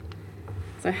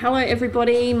So hello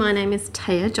everybody, my name is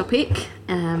Taya Jopik.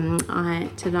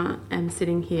 Today I'm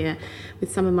sitting here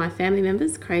with some of my family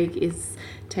members. Craig is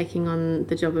taking on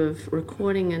the job of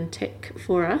recording and tech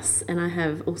for us, and I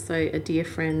have also a dear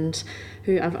friend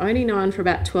who I've only known for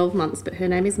about 12 months, but her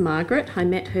name is Margaret. I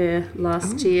met her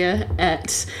last year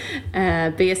at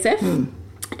BSF.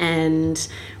 And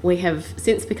we have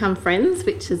since become friends,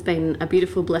 which has been a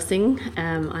beautiful blessing.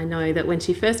 I know that when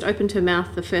she first opened her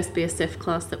mouth, the first BSF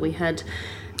class that we had,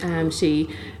 she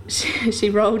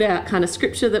rolled out kind of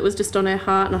scripture that was just on her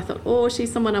heart, and I thought, oh,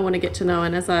 she's someone I want to get to know.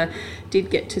 And as I did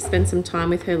get to spend some time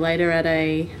with her later at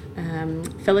a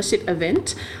fellowship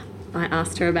event, I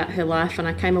asked her about her life, and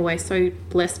I came away so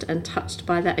blessed and touched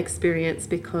by that experience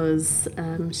because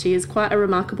she is quite a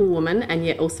remarkable woman and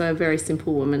yet also a very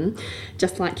simple woman,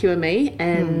 just like you and me.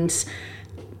 And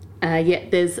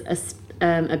yet there's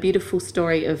a beautiful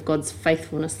story of God's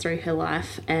faithfulness through her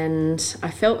life. And I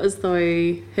felt as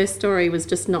though her story was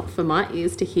just not for my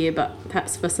ears to hear, but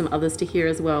perhaps for some others to hear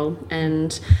as well.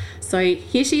 And so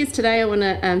here she is today. I want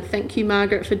to thank you,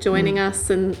 Margaret, for joining us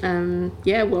and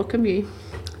welcome you.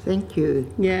 Thank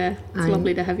you. Yeah, it's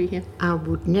lovely to have you here. I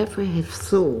would never have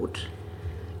thought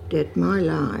that my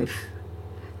life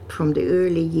from the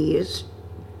early years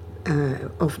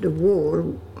of the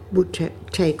war would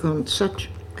take on such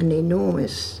an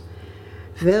enormous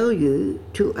value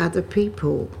to other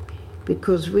people,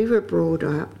 because we were brought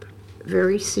up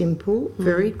very simple,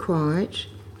 very quiet,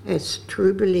 as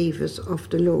true believers of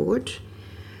the Lord.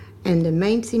 And the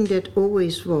main thing that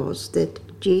always was that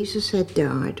Jesus had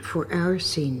died for our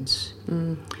sins.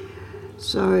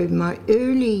 So my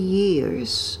early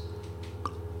years,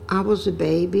 I was a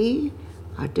baby.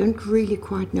 I don't really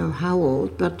quite know how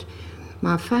old, but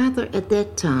my father at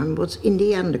that time was in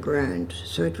the underground.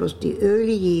 So it was the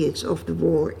early years of the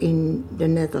war in the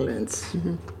Netherlands.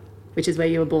 Which is where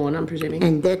you were born, I'm presuming.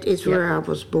 And that is where I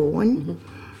was born.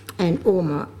 And all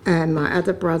my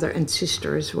other brother and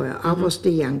sister as well. I was the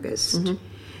youngest.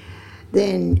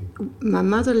 Then my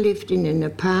mother lived in an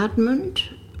apartment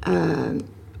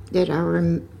that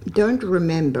I don't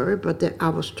remember, but that I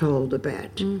was told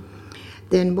about.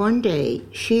 Then one day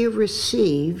she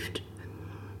received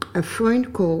a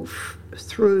phone call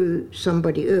through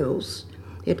somebody else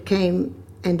that came,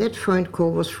 and that phone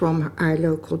call was from our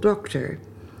local doctor,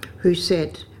 who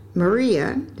said,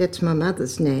 "Maria," that's my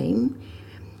mother's name,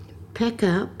 "pack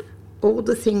up all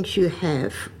the things you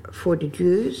have for the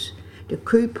Jews, the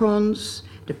coupons,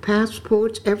 the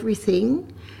passports,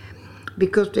 everything,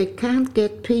 because they can't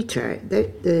get Peter.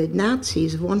 The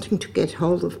Nazis wanting to get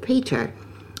hold of Peter,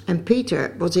 and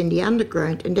Peter was in the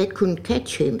underground and they couldn't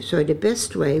catch him. So the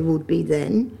best way would be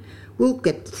then, we'll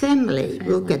get the family.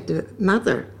 We'll get the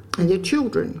mother and the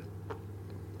children."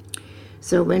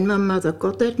 So when my mother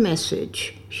got that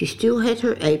message, she still had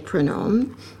her apron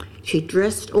on. She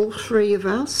dressed all three of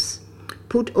us,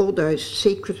 put all those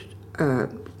secret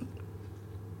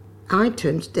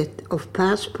items of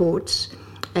passports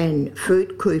and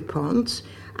food coupons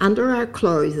under our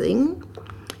clothing,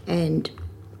 and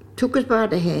took us by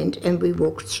the hand, and we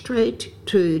walked straight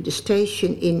to the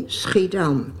station in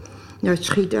Schiedam. Now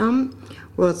Schiedam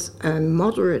was a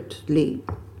moderately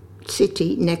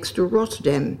city next to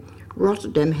Rotterdam.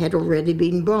 Rotterdam had already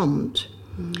been bombed.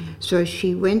 So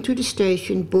she went to the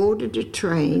station, boarded the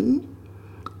train,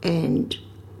 and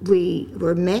we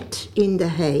were met in The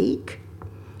Hague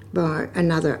by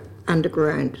another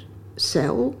underground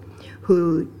cell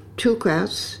who took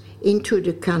us into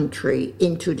the country,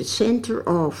 into the center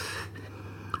of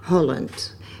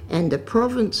Holland. And the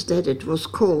province that it was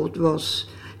called was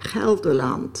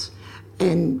Gelderland.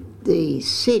 And the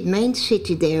main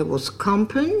city there was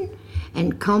Kampen.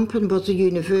 And Kampen was a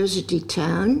university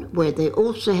town where they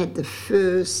also had the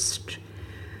first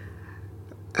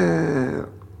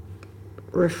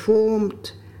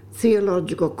Reformed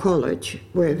theological college,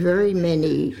 where very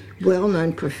many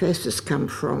well-known professors come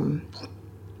from.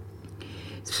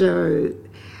 So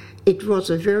it was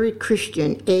a very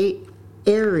Christian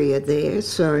area there.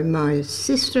 So my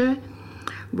sister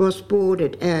was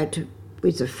boarded out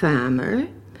with a farmer.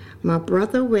 My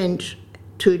brother went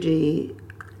to the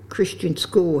Christian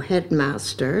school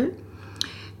headmaster,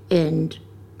 and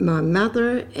my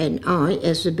mother and I,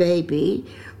 as a baby,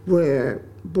 were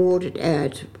boarded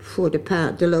out for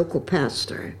the local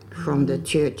pastor from the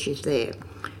churches there.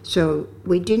 So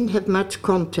we didn't have much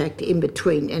contact in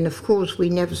between, and of course we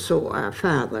never saw our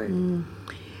father.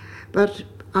 But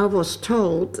I was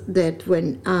told that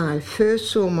when I first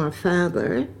saw my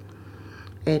father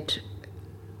at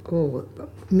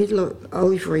middle of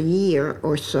over a year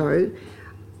or so,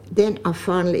 then I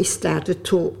finally started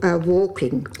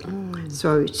walking.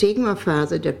 So seeing my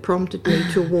father, that prompted me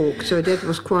to walk. So that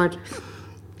was quite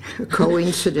a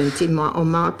coincidence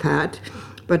on my part.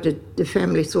 But the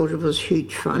family thought it was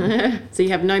huge fun. So you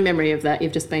have no memory of that,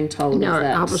 you've just been told of that?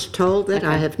 No, I was told that.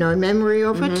 I have no memory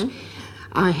of it.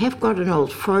 I have got an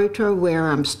old photo where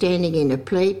I'm standing in a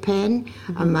playpen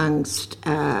amongst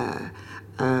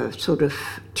sort of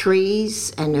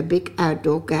trees and a big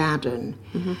outdoor garden.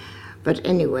 But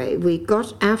anyway,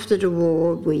 after the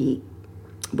war, we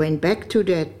went back to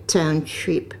the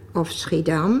township of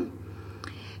Schiedam,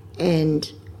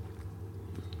 and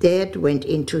Dad went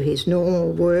into his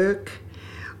normal work,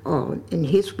 and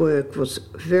his work was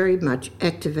very much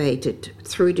activated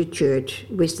through the church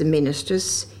with the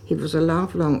ministers. He was a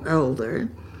lifelong elder,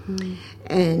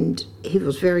 and he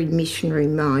was very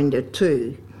missionary-minded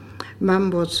too. Mum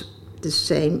was the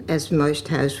same as most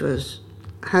housewives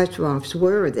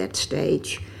were at that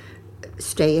stage,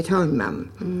 stay-at-home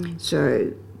mum.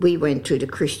 So we went to the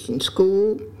Christian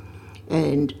school,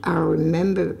 and I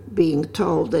remember being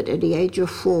told that at the age of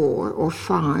 4 or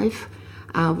 5,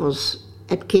 I was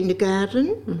at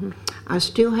kindergarten. I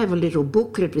still have a little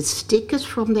booklet with stickers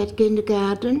from that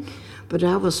kindergarten, but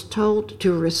I was told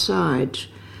to recite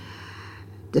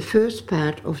the first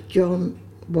part of John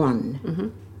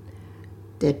 1,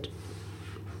 that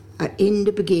in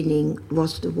the beginning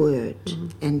was the Word,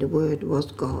 and the Word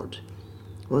was God.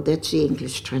 Well, that's the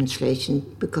English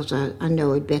translation, because I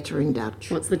know it better in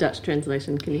Dutch. What's the Dutch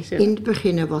translation? Can you share? In het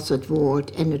begin was het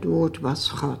woord, en het woord was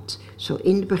God. So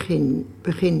in the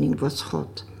beginning was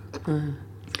God.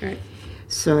 Great.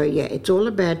 So yeah, it's all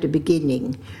about the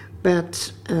beginning.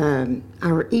 But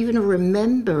I even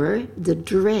remember the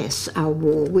dress I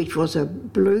wore, which was a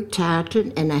blue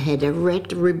tartan, and I had a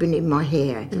red ribbon in my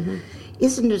hair.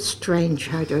 Isn't it strange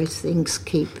how those things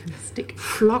keep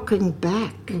flocking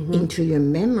back into your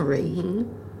memory?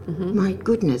 My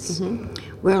goodness.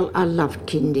 Well, I loved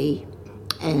kindy,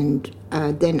 and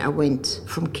then I went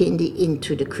from kindy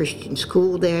into the Christian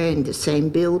school there in the same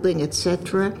building,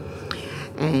 etc.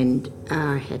 And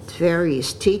I had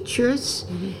various teachers,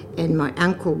 and my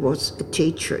uncle was a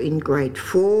teacher in grade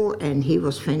 4, and he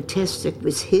was fantastic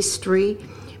with history,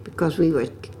 because we were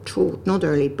taught not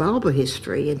only Bible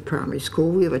history in primary school,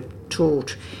 we were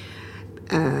taught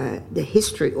the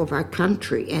history of our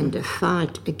country and the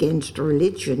fight against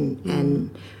religion,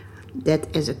 and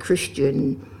that as a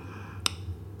Christian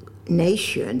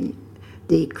nation,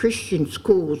 the Christian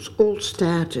schools all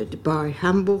started by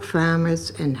humble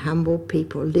farmers and humble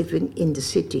people living in the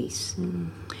cities.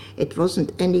 It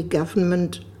wasn't any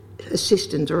government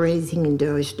assistance or anything in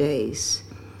those days.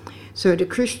 So the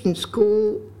Christian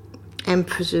school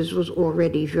emphasis was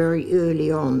already very early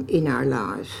on in our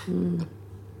life.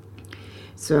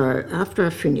 So after I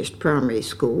finished primary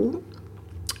school,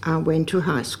 I went to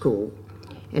high school,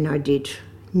 and I did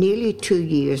nearly 2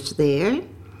 years there.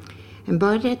 And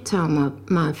by that time,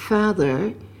 my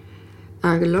father,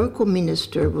 our local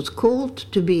minister, was called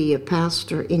to be a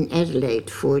pastor in Adelaide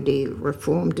for the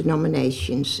Reformed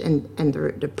denominations and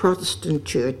the Protestant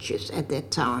churches at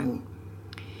that time.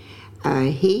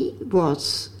 He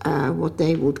was what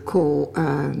they would call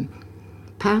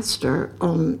pastor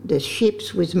on the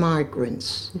ships with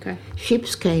migrants. Okay.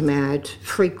 Ships came out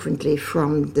frequently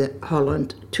from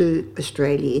Holland to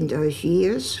Australia in those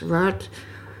years, right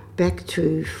back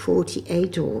to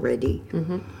 48 already.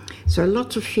 So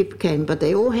lots of ships came, but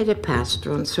they all had a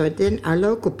pastor on. So then our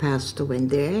local pastor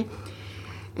went there,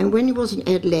 and when he was in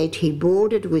Adelaide, he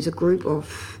boarded with a group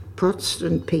of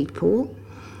Protestant people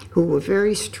who were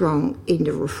very strong in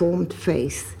the Reformed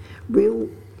faith, real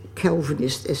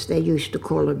Calvinists, as they used to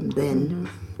call them then.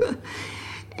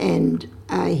 And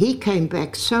he came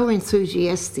back so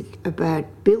enthusiastic about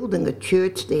building a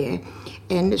church there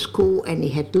and a school, and he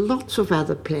had lots of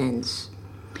other plans.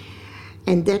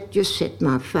 And that just set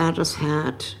my father's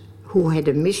heart, who had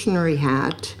a missionary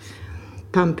heart,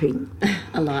 pumping.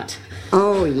 A lot.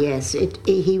 Oh, yes.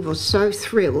 He was so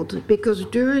thrilled, because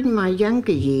during my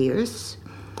younger years,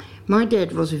 my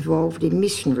dad was involved in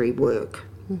missionary work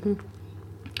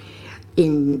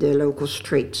in the local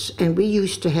streets, and we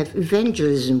used to have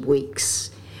evangelism weeks,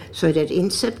 so that in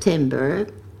September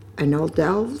an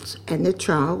adult and a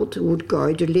child would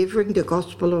go delivering the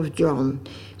Gospel of John.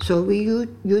 So we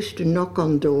used to knock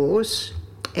on doors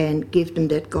and give them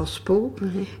that gospel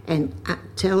and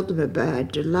tell them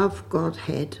about the love God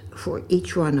had for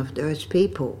each one of those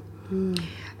people.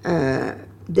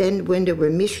 Then when there were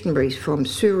missionaries from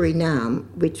Suriname,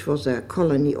 which was a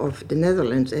colony of the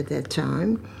Netherlands at that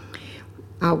time,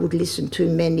 I would listen to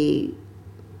many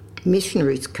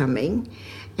missionaries coming,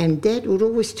 and Dad would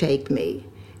always take me.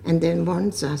 And then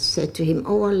once I said to him,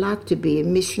 "Oh, I'd like to be a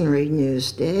missionary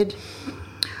nurse, Dad."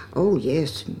 "Oh,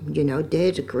 yes,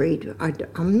 Dad agreed."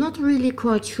 I'm not really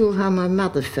quite sure how my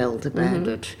mother felt about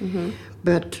it.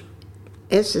 But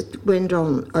as it went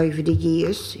on over the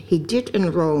years, he did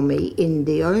enroll me in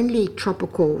the only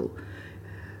tropical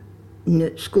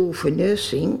school for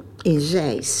nursing in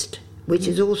Zeist, which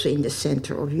is also in the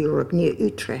center of Europe, near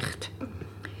Utrecht.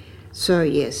 So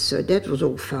yes, so that was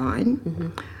all fine.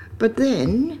 But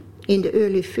then, in the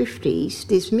early 50s,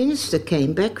 this minister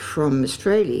came back from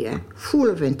Australia, full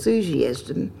of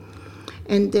enthusiasm,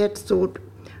 and Dad thought,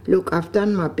 "Look, I've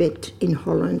done my bit in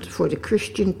Holland for the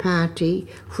Christian Party,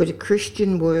 for the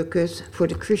Christian workers, for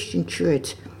the Christian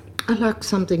church. I like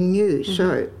something new."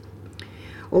 So,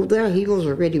 although he was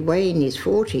already way in his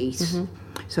 40s,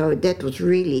 so that was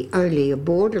really only a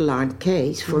borderline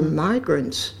case for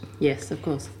migrants. Yes, of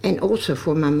course. And also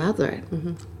for my mother.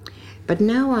 But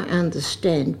now I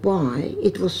understand why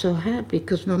it was so hard,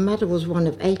 because my mother was one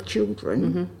of 8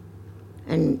 children,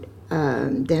 and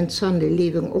then suddenly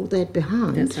leaving all that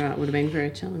behind. That's right, it would have been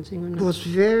very challenging, wouldn't it? Was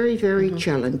very, very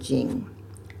challenging.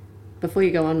 Before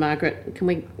you go on, Margaret, can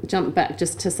we jump back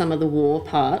just to some of the war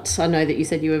part? I know that you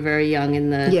said you were very young in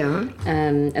the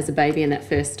as a baby in that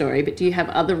first story, but do you have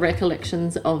other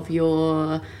recollections of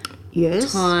your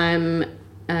time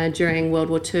during World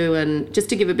War II? And just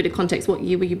to give a bit of context, what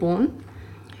year were you born?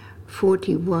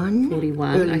 41.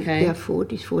 41, okay. Yeah,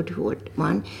 40s,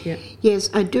 41. Yeah. Yes,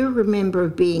 I do remember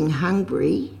being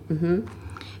hungry,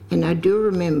 and I do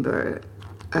remember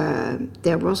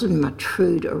there wasn't much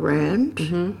food around.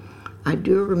 I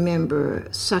do remember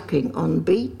sucking on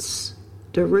beets,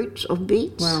 the roots of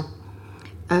beets. Wow.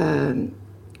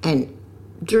 And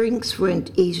drinks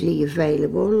weren't easily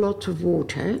available, lots of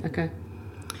water. Okay.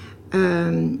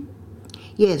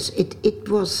 Yes, it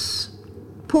was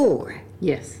poor.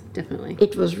 Yes, definitely.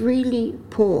 It was really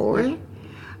poor.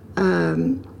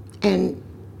 And,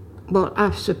 well,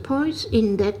 I suppose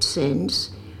in that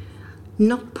sense,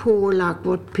 not poor like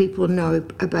what people know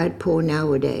about poor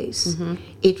nowadays.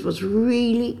 It was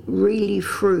really, really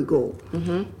frugal.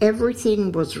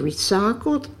 Everything was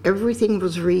recycled, everything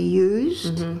was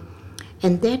reused,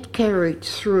 and that carried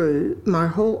through my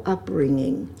whole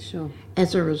upbringing. Sure.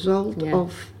 As a result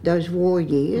of those war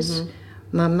years,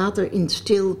 my mother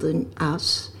instilled in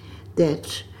us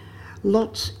that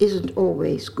lots isn't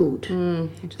always good,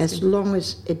 as long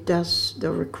as it does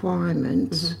the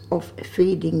requirements of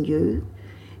feeding you.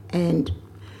 And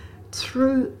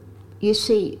through, you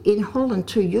see, in Holland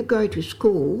too, you go to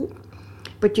school,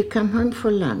 but you come home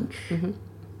for lunch.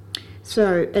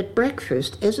 So at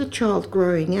breakfast, as a child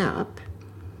growing up,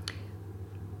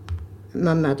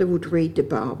 my mother would read the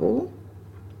Bible,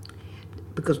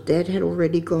 because Dad had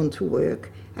already gone to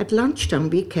work. At lunchtime,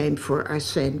 we came for our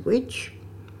sandwich,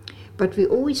 but we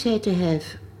always had to have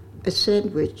a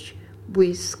sandwich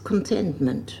with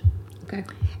contentment. Okay.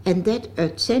 And that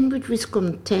a sandwich with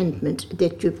contentment,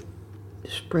 that you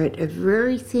spread a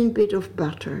very thin bit of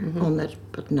butter on it,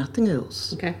 but nothing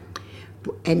else. Okay.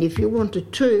 And if you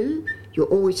wanted 2, you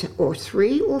always, or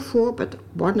 3 or 4, but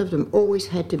one of them always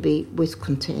had to be with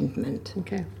contentment.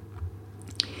 Okay.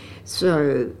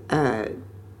 So,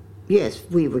 yes,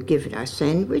 we were given our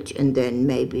sandwich, and then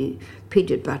maybe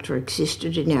peanut butter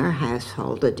existed in our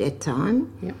household at that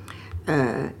time. Yep.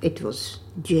 It was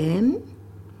jam.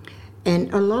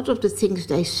 And a lot of the things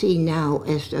they see now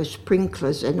as those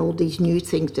sprinklers and all these new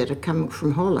things that are coming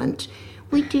from Holland,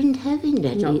 we didn't have in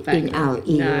that in our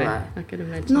era. No, I could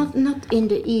imagine. Not in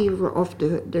the era of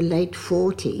the late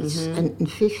 40s and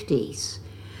 50s.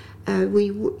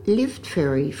 We lived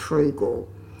very frugal.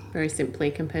 Very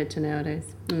simply compared to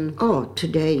nowadays. Oh,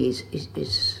 today is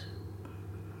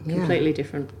Completely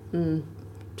different.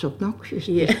 It's obnoxious,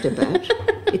 just about.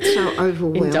 It's so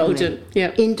overwhelming. Indulgent,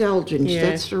 yeah. Indulgence,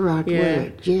 that's the right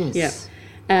word, yes.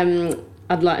 Yeah.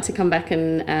 I'd like to come back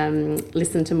and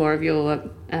listen to more of your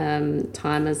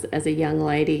time as a young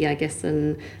lady, I guess,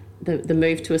 and the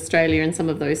move to Australia and some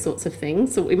of those sorts of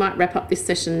things. So we might wrap up this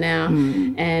session now,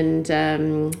 and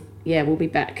we'll be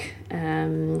back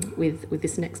with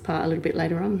this next part a little bit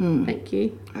later on. Thank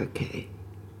you. Okay.